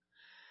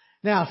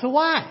 Now, so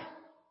why?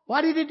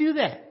 Why did they do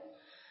that?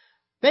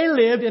 They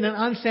lived in an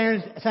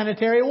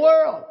unsanitary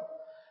world.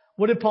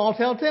 What did Paul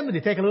tell Timothy?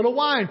 Take a little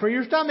wine for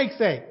your stomach's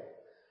sake,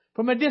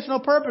 for medicinal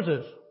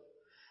purposes.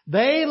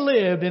 They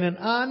lived in an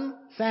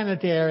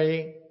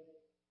unsanitary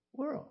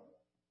world.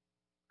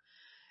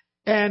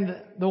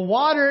 And the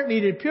water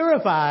needed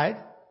purified,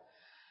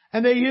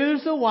 and they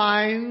used the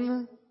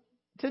wine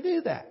to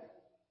do that.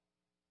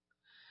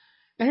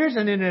 Now here's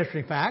an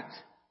interesting fact.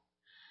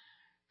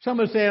 Some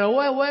would say, oh,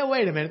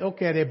 wait a minute.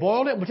 Okay, they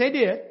boiled it, which they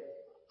did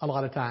a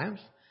lot of times,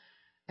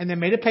 and then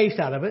made a paste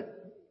out of it.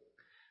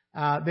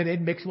 Then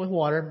they'd mix it with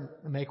water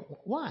and make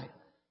wine.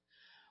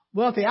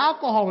 Well, if the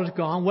alcohol is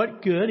gone,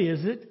 what good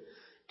is it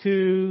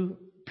to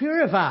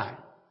purify?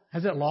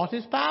 Has it lost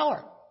its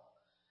power?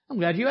 I'm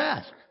glad you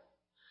asked.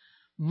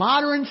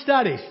 Modern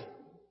studies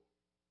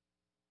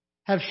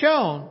have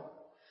shown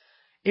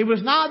it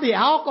was not the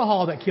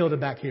alcohol that killed the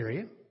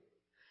bacteria,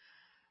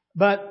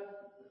 but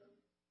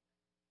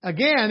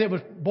again, it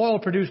was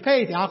boiled, produced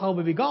paste. The alcohol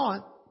would be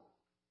gone.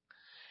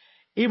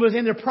 It was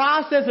in the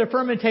process of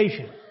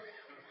fermentation.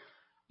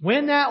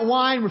 When that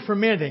wine was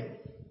fermenting,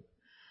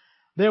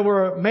 there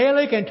were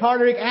malic and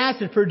tartaric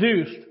acids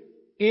produced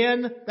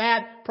in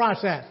that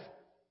process.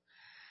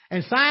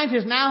 And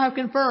scientists now have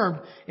confirmed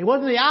it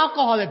wasn't the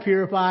alcohol that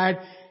purified,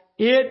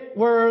 it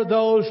were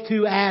those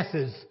two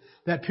acids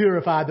that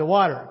purified the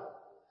water.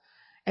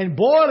 And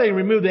boiling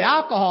removed the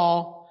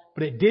alcohol,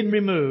 but it didn't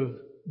remove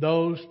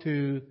those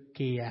two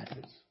key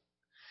acids.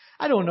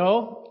 I don't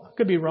know. I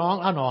could be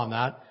wrong. I know I'm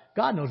not.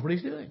 God knows what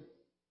He's doing.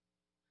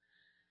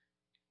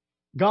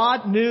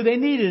 God knew they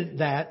needed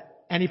that,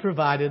 and He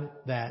provided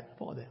that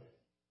for them.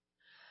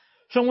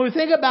 So when we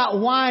think about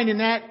wine in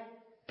that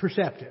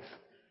perspective,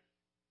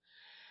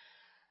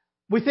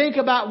 we think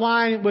about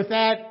wine with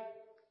that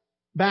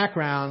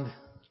background,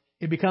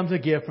 it becomes a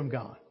gift from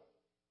God.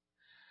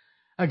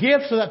 A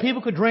gift so that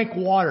people could drink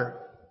water.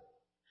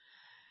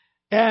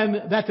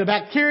 And that the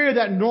bacteria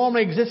that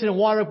normally existed in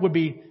water would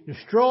be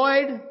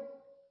destroyed.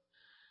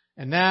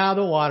 And now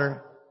the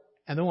water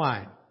and the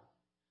wine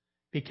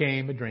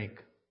became a drink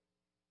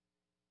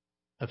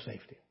of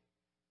safety.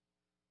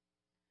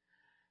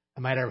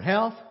 A matter of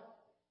health,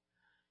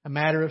 a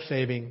matter of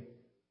saving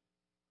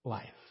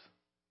life.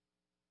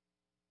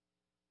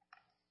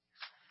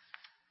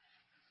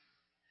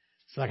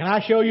 So can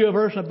I show you a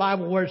verse in the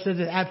Bible where it says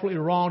it's absolutely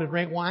wrong to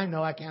drink wine?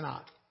 No, I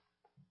cannot.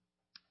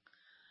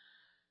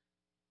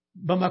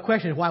 But my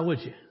question is, why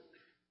would you?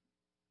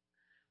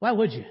 Why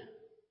would you?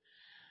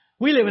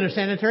 We live in a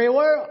sanitary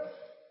world.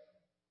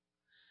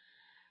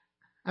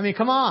 I mean,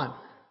 come on.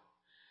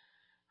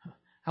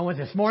 I went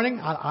this morning.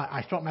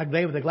 I start my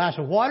day with a glass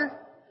of water.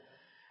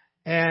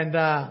 And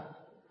I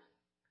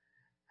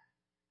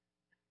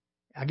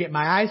get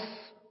my ice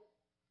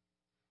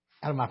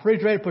out of my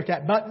refrigerator, push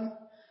that button,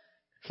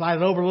 slide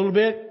it over a little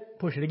bit,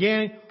 push it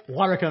again,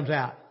 water comes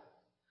out.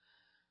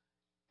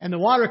 And the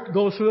water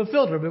goes through a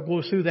filter, but it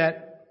goes through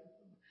that.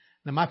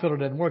 Now my filter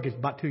doesn't work, it's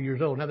about 2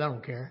 years old, now I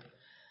don't care.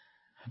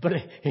 But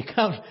it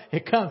comes,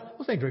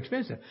 those things are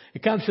expensive.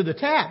 It comes to the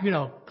tap,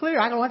 clear,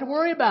 I don't have to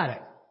worry about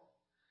it.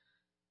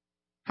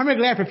 How many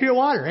glad for pure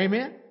water,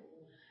 amen?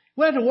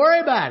 We don't have to worry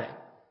about it.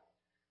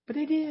 But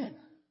they did.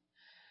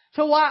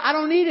 So why? I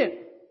don't need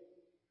it.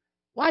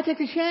 Why take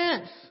the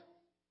chance?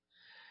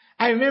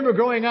 I remember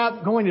growing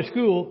up, going to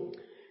school,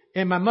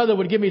 and my mother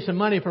would give me some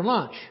money for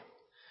lunch.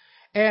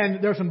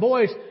 And there were some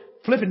boys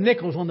flipping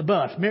nickels on the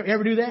bus.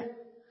 Ever do that?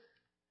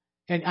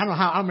 And I don't know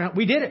how,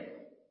 we did it.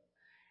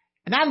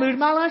 And I'd lose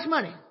my lunch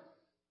money.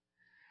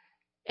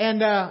 And,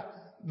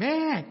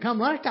 man, come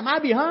lunchtime,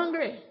 I'd be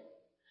hungry.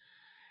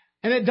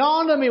 And it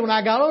dawned on me when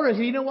I got older, I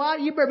said, you know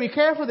what? You better be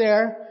careful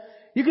there.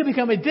 You could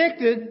become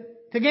addicted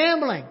to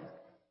gambling.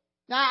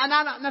 Now,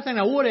 I'm not saying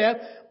I would have,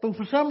 but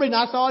for some reason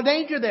I saw a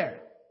danger there.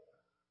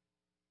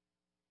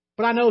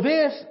 But I know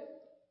this,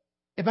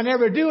 if I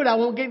never do it, I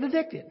won't get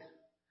addicted.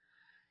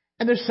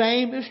 And the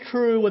same is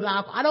true with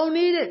alcohol. I don't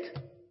need it.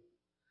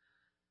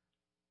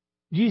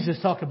 Jesus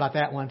talked about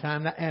that one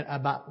time,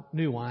 about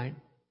new wine.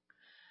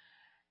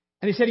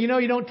 And he said, you know,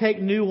 you don't take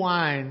new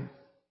wine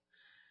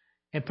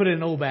and put it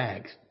in old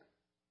bags.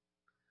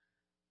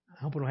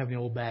 I hope we don't have any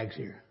old bags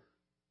here.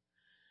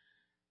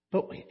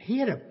 But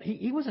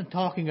he wasn't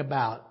talking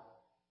about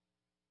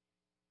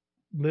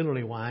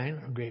literally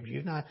wine or grape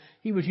juice. Now,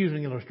 he was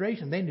using an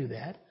illustration. They knew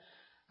that.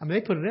 I mean,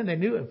 they put it in. They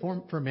knew it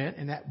would ferment,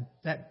 and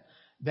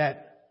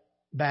that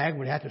bag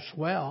would have to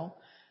swell.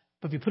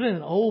 But if you put it in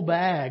an old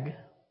bag,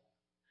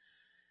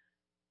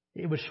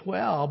 it would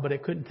swell, but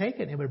it couldn't take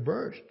it. It would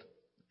burst,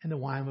 and the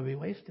wine would be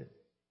wasted.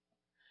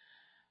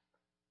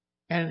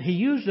 And he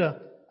used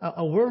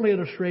a worldly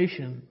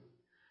illustration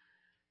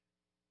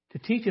to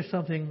teach us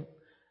something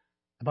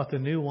about the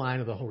new wine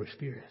of the Holy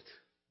Spirit.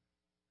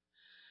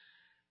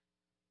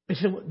 He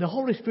said the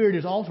Holy Spirit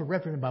is also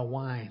represented by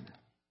wine.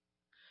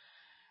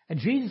 And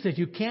Jesus says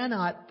you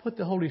cannot put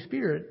the Holy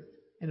Spirit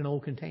in an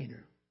old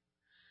container.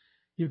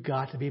 You've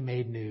got to be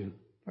made new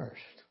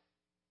first.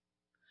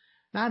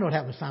 Now, I know it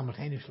happens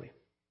simultaneously.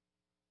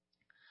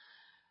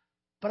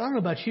 But I don't know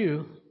about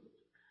you.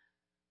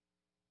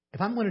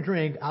 If I'm going to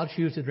drink, I'll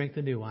choose to drink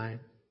the new wine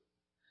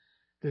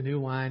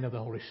of the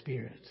Holy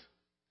Spirit.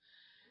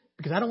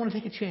 Because I don't want to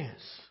take a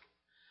chance.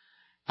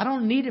 I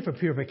don't need it for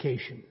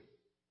purification.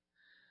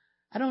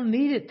 I don't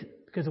need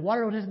it because the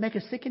water doesn't make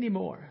us sick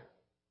anymore.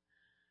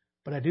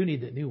 But I do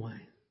need that new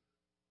wine.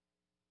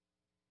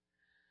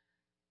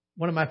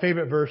 One of my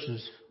favorite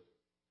verses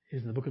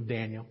is in the book of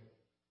Daniel,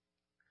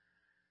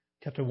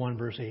 chapter 1,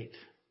 verse 8.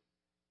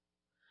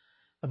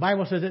 The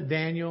Bible says that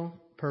Daniel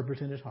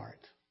purposed in his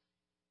heart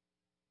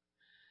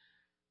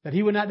that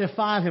he would not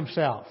defile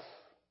himself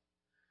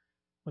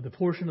with a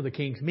portion of the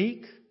king's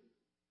meat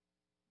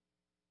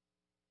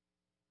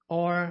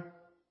or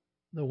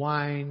the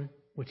wine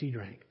which he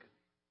drank.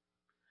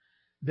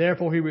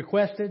 Therefore he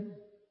requested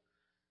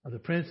of the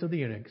prince of the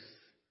eunuchs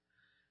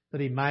that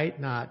he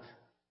might not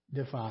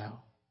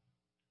defile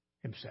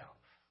himself.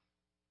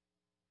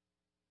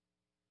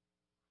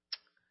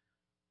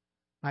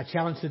 My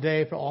challenge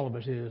today for all of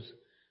us is,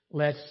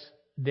 let's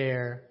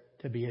dare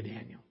to be a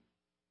Daniel.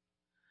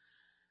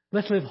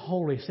 Let's live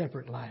holy,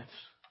 separate lives.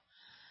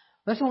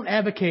 Let's don't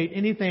advocate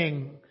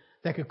anything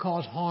that could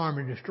cause harm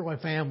and destroy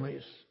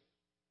families.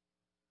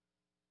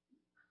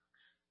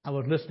 I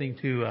was listening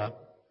to, I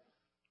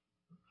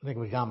think it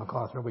was John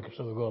MacArthur a week or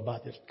so ago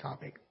about this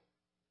topic.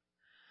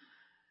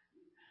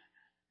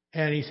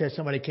 And he said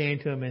somebody came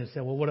to him and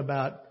said, well, what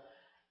about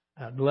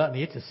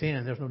gluttony? It's a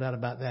sin. There's no doubt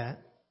about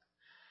that.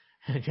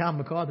 And John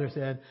MacArthur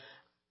said,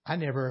 I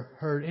never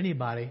heard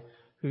anybody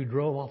who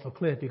drove off a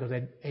cliff because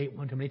they ate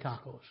one too many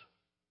tacos.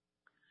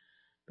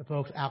 But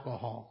folks,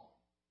 alcohol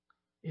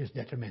is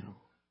detrimental.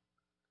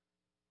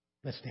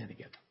 Let's stand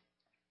together.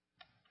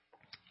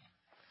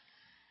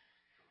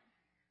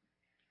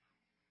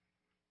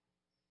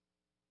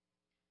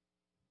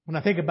 When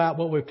I think about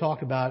what we've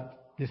talked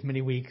about this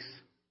many weeks,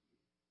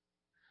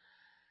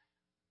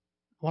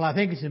 while I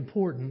think it's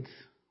important,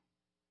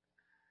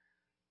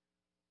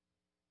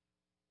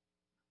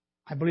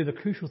 I believe the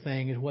crucial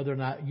thing is whether or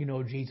not you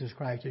know Jesus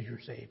Christ as your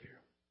Savior.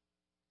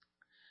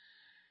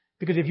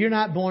 Because if you're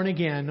not born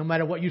again, no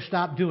matter what you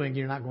stop doing,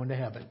 you're not going to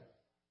heaven.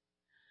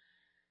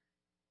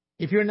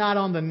 If you're not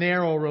on the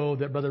narrow road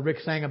that Brother Rick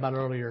sang about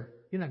earlier,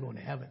 you're not going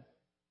to heaven.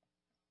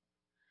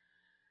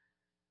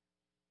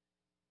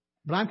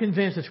 But I'm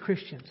convinced as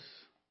Christians,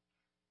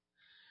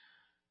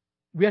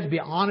 we have to be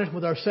honest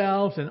with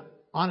ourselves and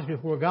honest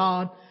before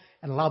God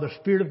and allow the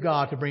Spirit of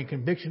God to bring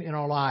conviction in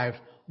our lives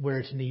where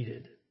it's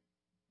needed.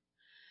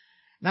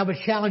 And I would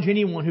challenge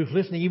anyone who's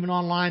listening, even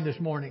online this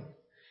morning,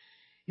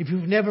 if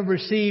you've never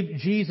received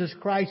Jesus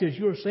Christ as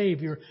your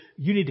Savior,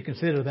 you need to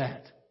consider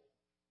that.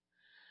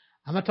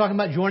 I'm not talking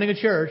about joining a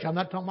church. I'm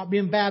not talking about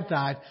being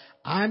baptized.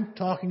 I'm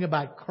talking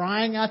about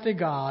crying out to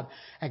God,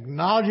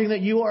 acknowledging that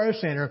you are a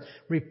sinner,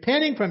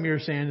 repenting from your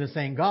sins and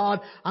saying,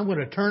 God, I'm going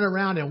to turn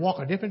around and walk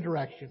a different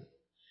direction.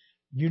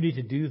 You need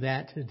to do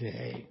that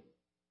today.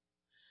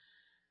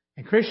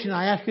 And Christian,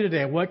 I ask you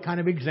today, what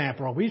kind of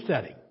example are we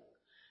setting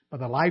for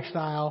the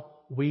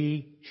lifestyle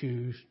we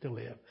choose to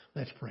live?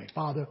 Let's pray.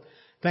 Father,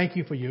 thank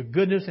you for your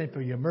goodness and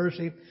for your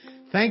mercy.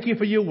 Thank you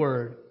for your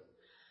word.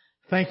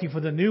 Thank you for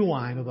the new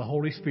wine of the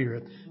Holy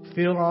Spirit.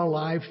 Fill our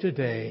lives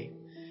today.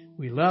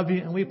 We love you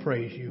and we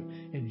praise you.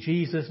 In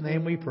Jesus'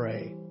 name we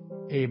pray.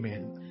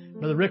 Amen.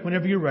 Brother Rick,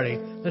 whenever you're ready,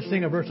 let's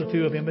sing a verse or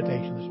two of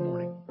invitation this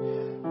morning.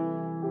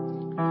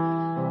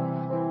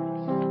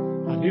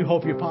 I do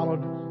hope you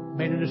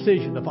made a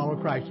decision to follow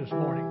Christ this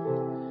morning.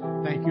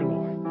 Thank you,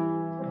 Lord.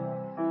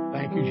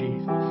 Thank you,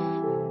 Jesus.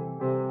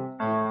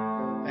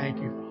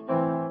 Thank you,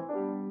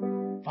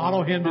 Father.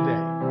 Follow him today.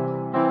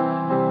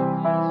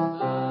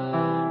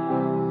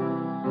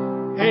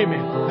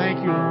 Amen. Thank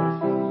you, Lord.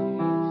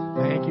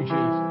 Thank you,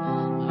 Jesus.